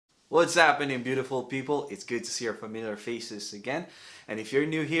What's happening, beautiful people? It's good to see your familiar faces again. And if you're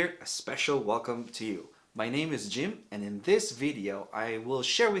new here, a special welcome to you. My name is Jim, and in this video, I will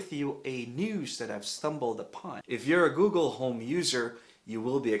share with you a news that I've stumbled upon. If you're a Google Home user, you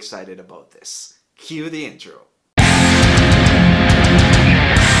will be excited about this. Cue the intro.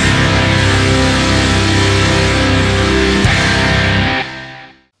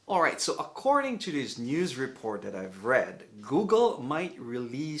 Alright, so according to this news report that I've read, Google might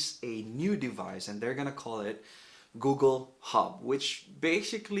release a new device and they're gonna call it Google Hub, which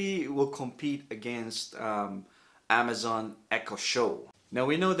basically will compete against Amazon Echo Show. Now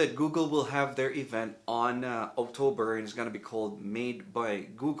we know that Google will have their event on October, and it's gonna be called Made by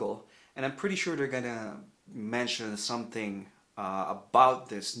Google, and I'm pretty sure they're gonna mention something about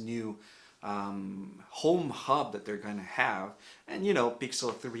this new home hub that they're gonna have, and you know,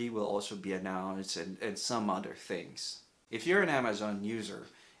 Pixel 3 will also be announced, and some other things. If you're an Amazon user,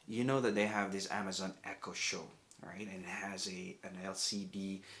 you know that they have this Amazon Echo Show, right? And it has an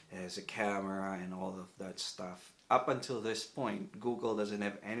LCD, it has a camera and all of that stuff. Up until this point, Google doesn't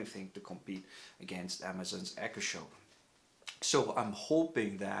have anything to compete against Amazon's Echo Show. So I'm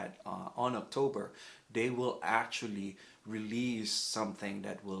hoping that on October they will actually release something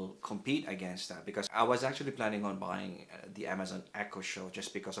that will compete against that, because I was actually planning on buying the Amazon Echo Show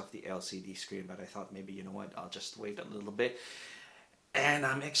just because of the LCD screen, but I thought maybe, you know what, I'll just wait a little bit. And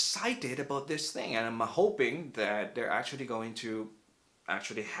I'm excited about this thing, and I'm hoping that they're actually going to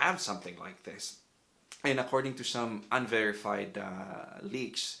actually have something like this. And according to some unverified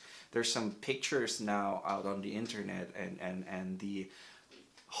leaks, there's some pictures now out on the internet, and the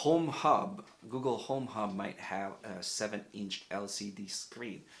Home Hub, Google Home Hub, might have a 7-inch LCD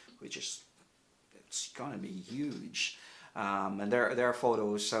screen, which is, it's gonna be huge. And there are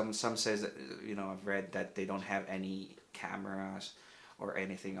photos. Some says that, you know, I've read that they don't have any cameras or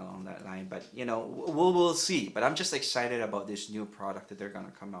anything along that line, but you know, we'll see. But I'm just excited about this new product that they're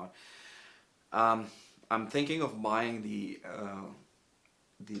gonna come out. I'm thinking of buying the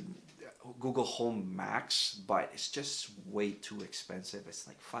Google Home Max, but it's just way too expensive. It's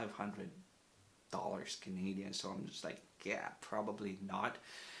like $500 Canadian, so I'm just like, yeah, probably not.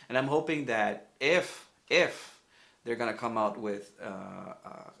 And I'm hoping that if they're gonna come out with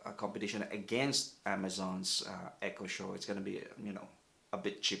a competition against Amazon's Echo Show, it's gonna be, you know, a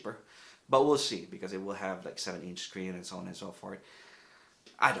bit cheaper, but we'll see, because it will have like 7-inch screen and so on and so forth.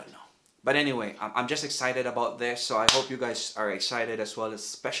 I don't know. But anyway, I'm just excited about this, so I hope you guys are excited as well,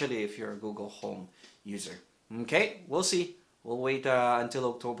 especially if you're a Google Home user. Okay, we'll see. We'll wait until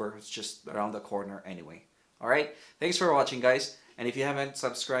October. It's just around the corner anyway. Alright, thanks for watching, guys. And if you haven't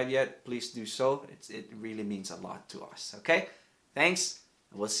subscribed yet, please do so. It really means a lot to us. Okay, thanks,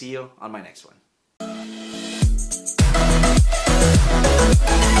 and we'll see you on my next one.